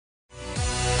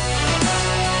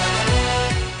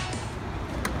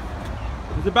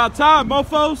It's about time,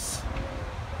 mofos.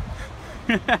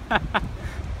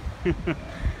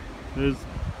 There's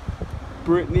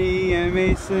Brittany and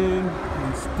Mason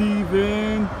and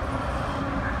Steven.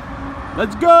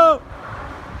 Let's go!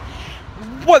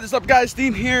 What is up, guys?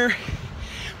 Dean here.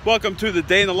 Welcome to the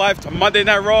day in the life to Monday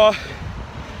Night Raw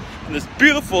on this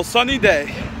beautiful sunny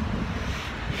day.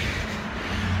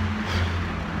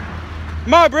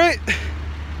 Come on, Britt.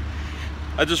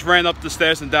 I just ran up the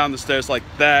stairs and down the stairs like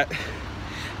that.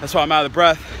 That's why I'm out of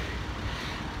breath.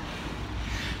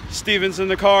 Steven's in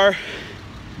the car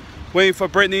waiting for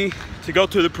Brittany to go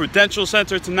to the Prudential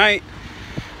Center tonight.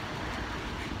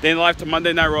 Day in the life to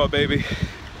Monday Night Raw, baby.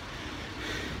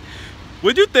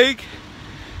 Would you think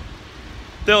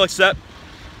they'll accept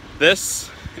this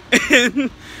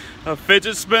in a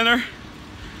fidget spinner?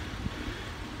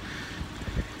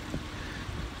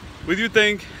 Would you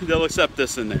think they'll accept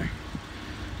this in there?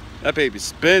 That baby's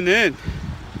spinning.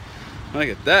 Look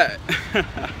at that.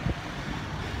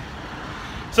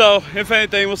 So, if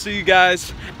anything, we'll see you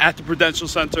guys at the Prudential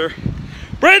Center.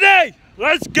 Brittany,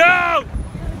 let's go!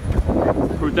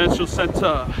 Prudential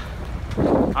Center.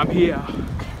 I'm here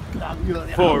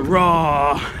for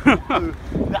Raw.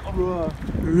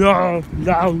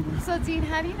 So, Dean,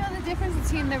 how do you know the difference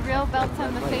between the real belt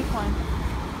and the fake one?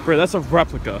 Bro, that's a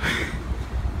replica.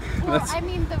 Well, I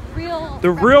mean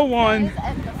the real one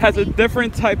has a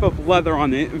different type of leather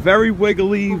on it. Very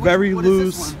wiggly, very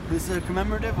loose. Is this one? Is it a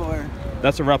commemorative or?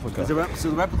 That's a replica. So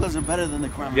the replicas are better than the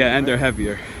commemorative. Yeah, and right? they're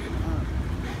heavier.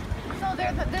 So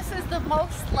this is the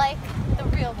most like the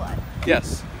real one.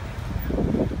 Yes.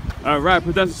 All right,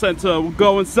 Prudential Center. We'll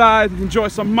go inside and enjoy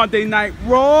some Monday Night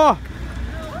Raw.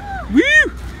 Woo!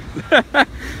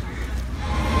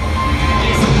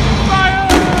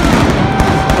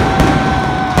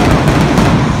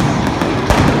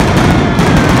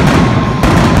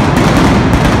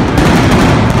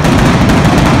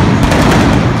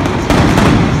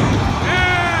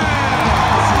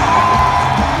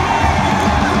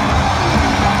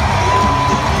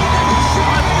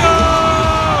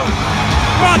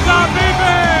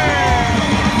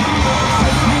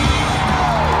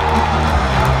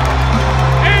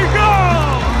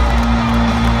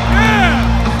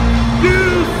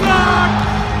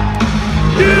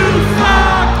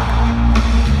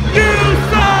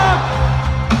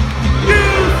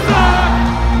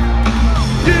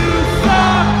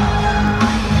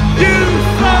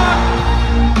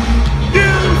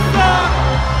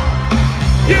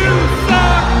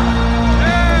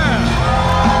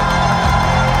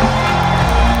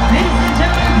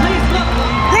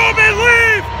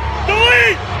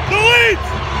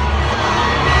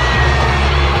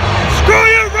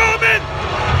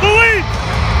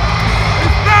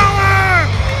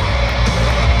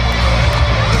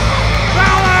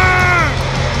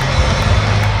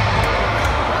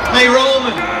 Hey,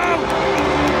 Roman.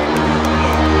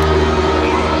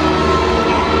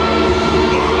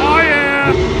 Oh,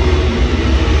 yeah.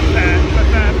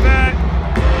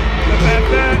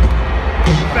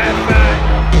 Fat.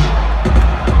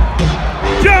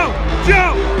 Joe.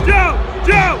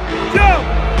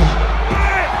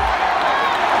 Hey.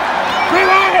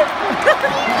 Reload.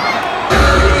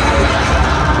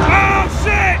 Oh,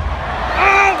 shit.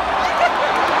 Oh.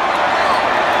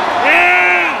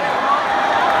 Yeah.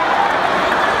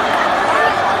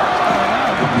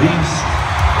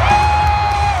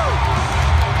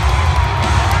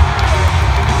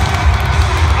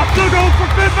 I'm still going for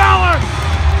Finn Balor.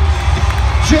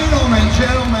 Gentlemen.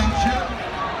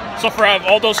 So for out of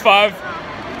all those 5,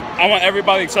 I want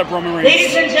everybody except Roman Reigns.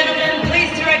 Ladies and gentlemen, please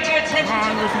direct your attention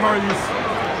to There's more of these.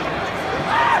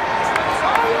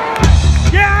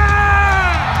 Yeah!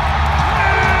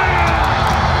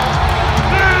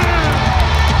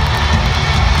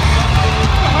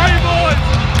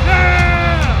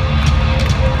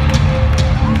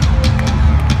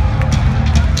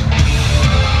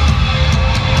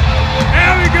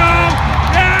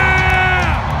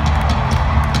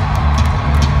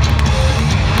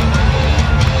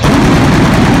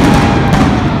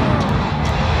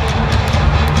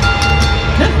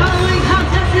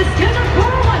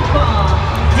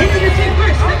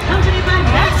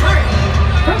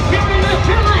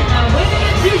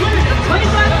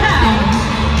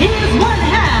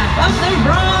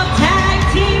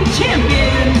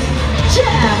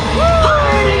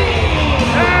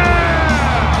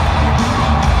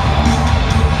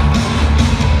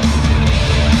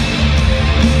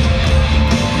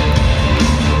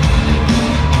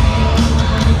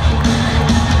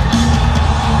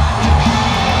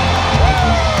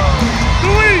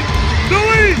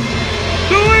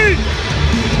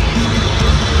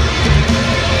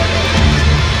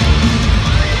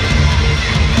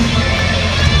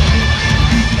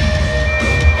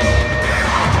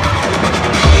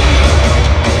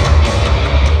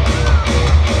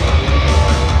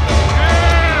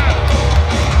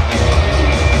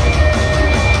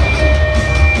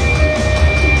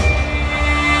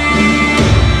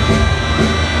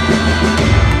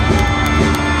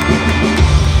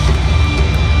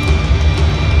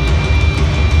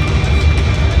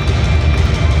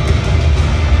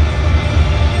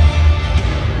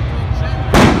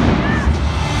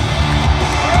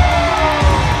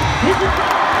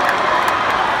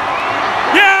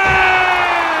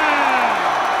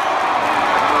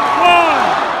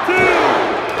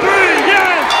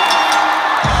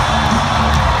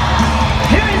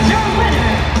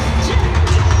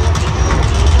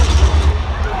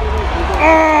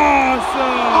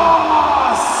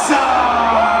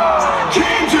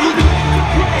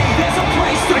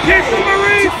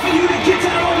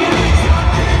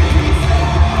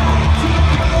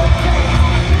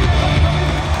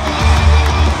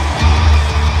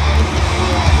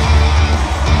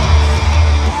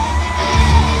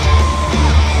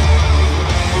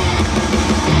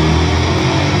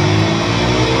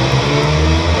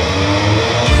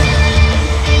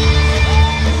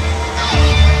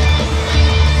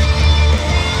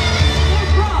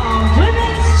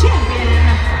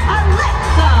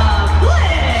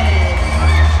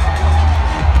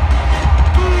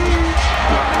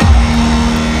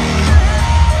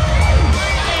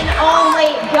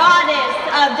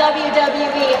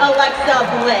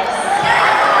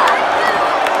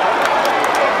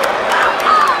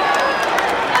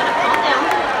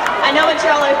 what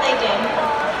y'all are thinking.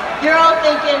 You're all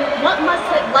thinking, what must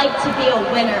it like to be a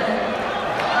winner?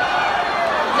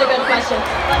 It's a good question.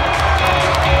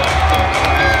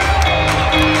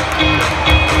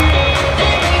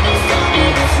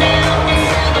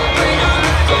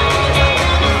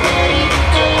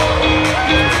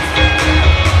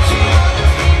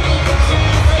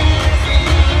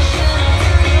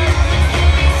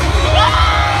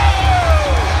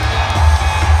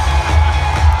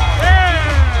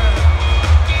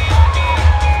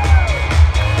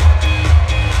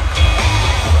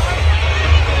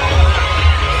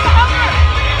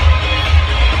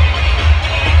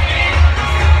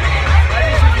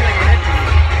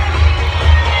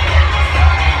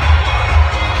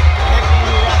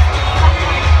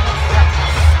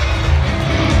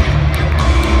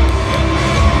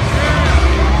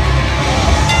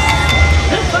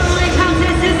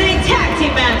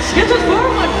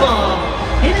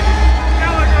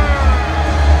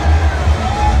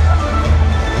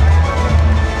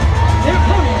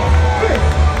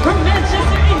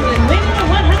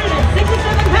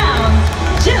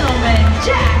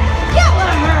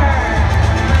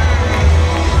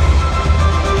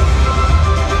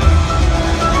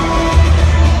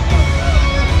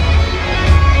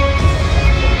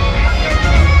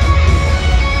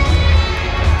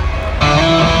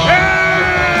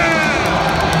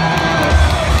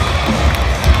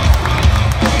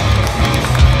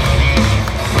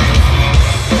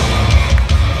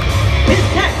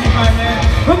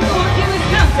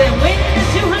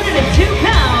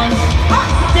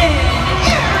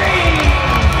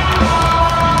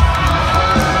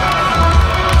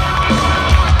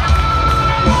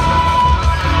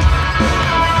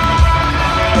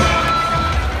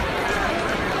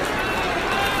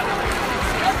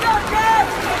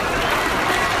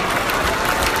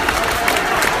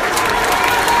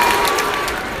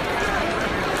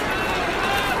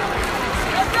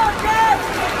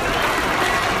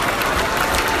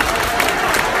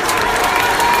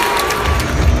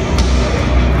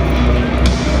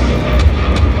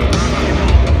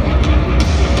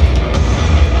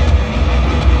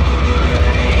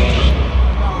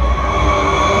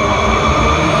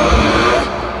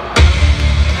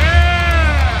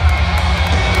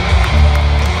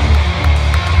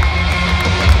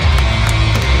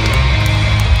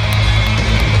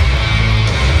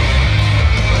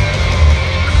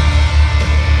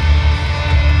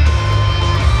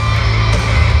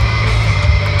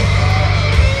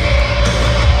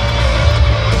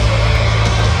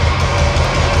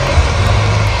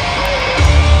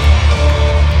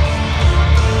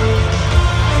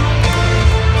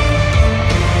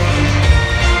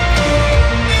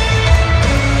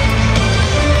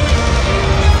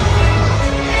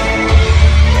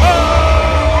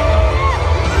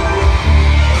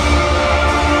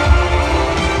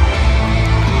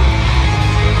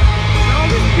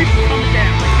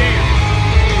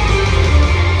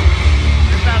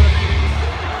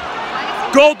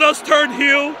 Goldust turned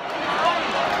heel.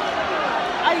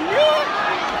 I knew it.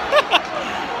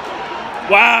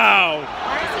 Wow.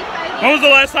 Why is he fighting? When was the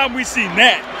last time we seen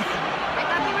that? I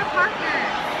thought they were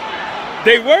partners.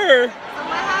 They were, So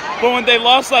what happened? but when they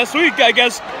lost last week, I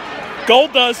guess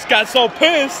Goldust got so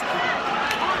pissed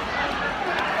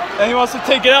and he wants to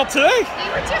take it out today. They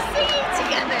were just singing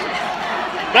together.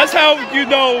 That's how you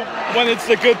know when it's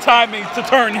a good timing to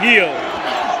turn heel.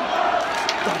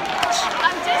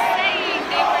 I'm just saying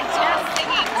they were just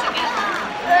singing together.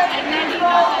 And then he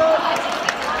goes,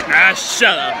 Ah,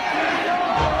 shut up.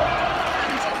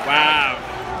 Wow.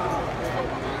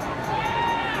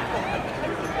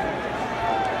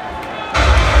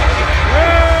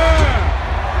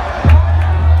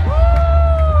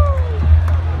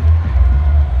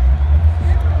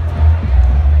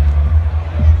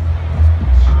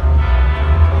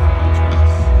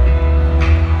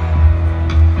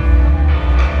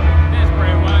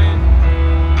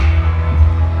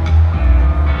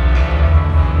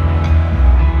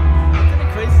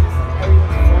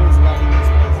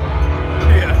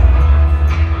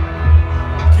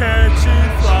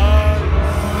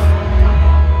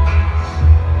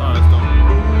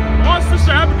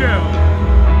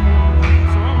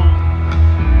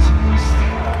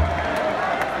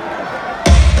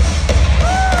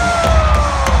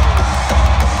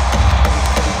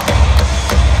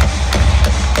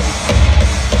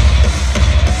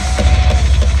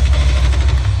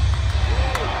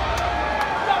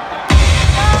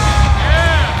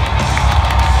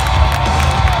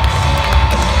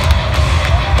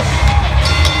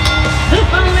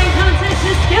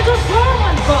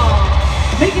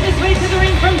 Making his way to the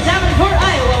ring from Davenport,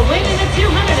 Iowa, weighing in at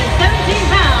 217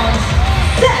 pounds,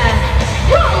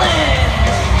 Seth Rollins.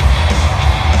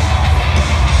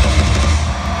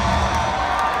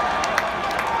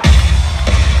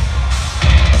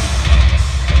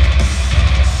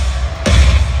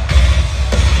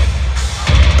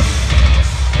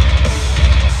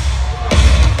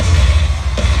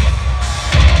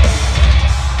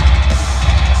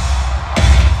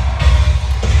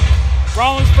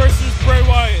 Rollins versus Bray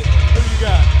Wyatt. Who you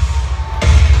got?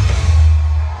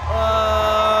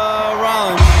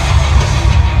 Rollins.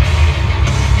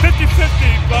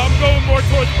 50-50, but I'm going more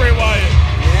towards Bray Wyatt.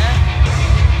 Yeah?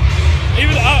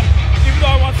 Even though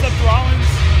I want Seth Rollins,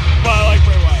 but I like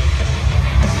Bray Wyatt.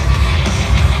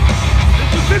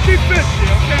 It's a 50-50,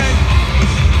 okay?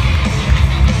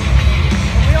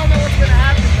 We don't know what's gonna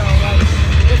happen though. Like,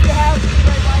 if you have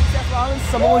Bray Wyatt and Seth Rollins,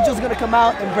 someone's just gonna come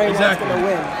out and Bray Wyatt's gonna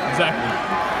win. Exactly.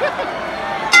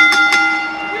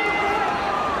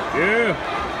 Yeah.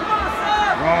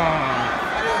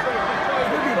 It's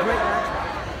gonna be a great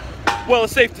match. Well,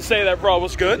 it's safe to say that Raw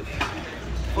was good.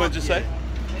 What'd you say?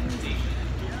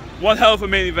 One hell of a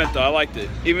main event, though. I liked it.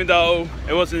 Even though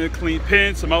it wasn't a clean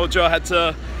pin, Samoa Joe had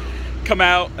to come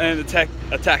out and attack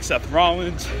Seth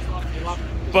Rollins.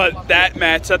 But that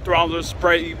match, Seth Rollins versus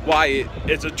Bray Wyatt,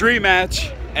 is a dream match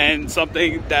and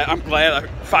something that I'm glad I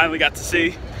finally got to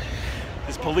see.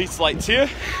 There's police lights here.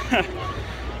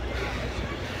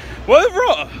 What a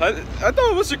Raw! I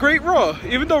thought it was a great Raw,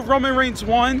 even though Roman Reigns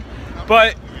won.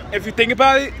 But if you think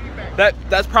about it,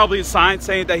 that's probably a sign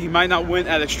saying that he might not win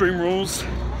at Extreme Rules,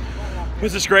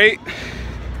 which is great.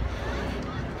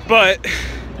 But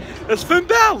it's Finn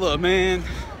Balor, man.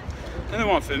 I didn't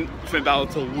want Finn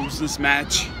Balor to lose this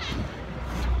match.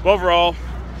 But overall,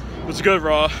 it was a good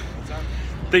Raw.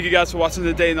 Thank you guys for watching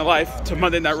the Day in the Life to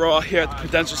Monday Night Raw here at the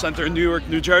Prudential Center in Newark,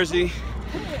 New Jersey.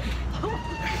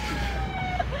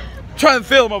 Trying to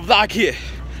film a vlog here.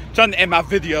 Trying to end my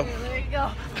video. There you go.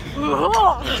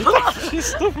 She's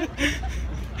stupid.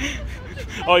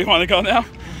 Oh, you want to go now?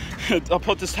 I'll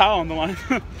put this towel on the line.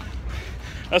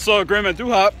 That's all agreement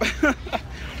do hop.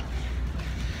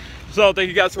 So thank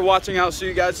you guys for watching. I'll see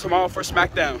you guys tomorrow for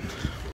SmackDown.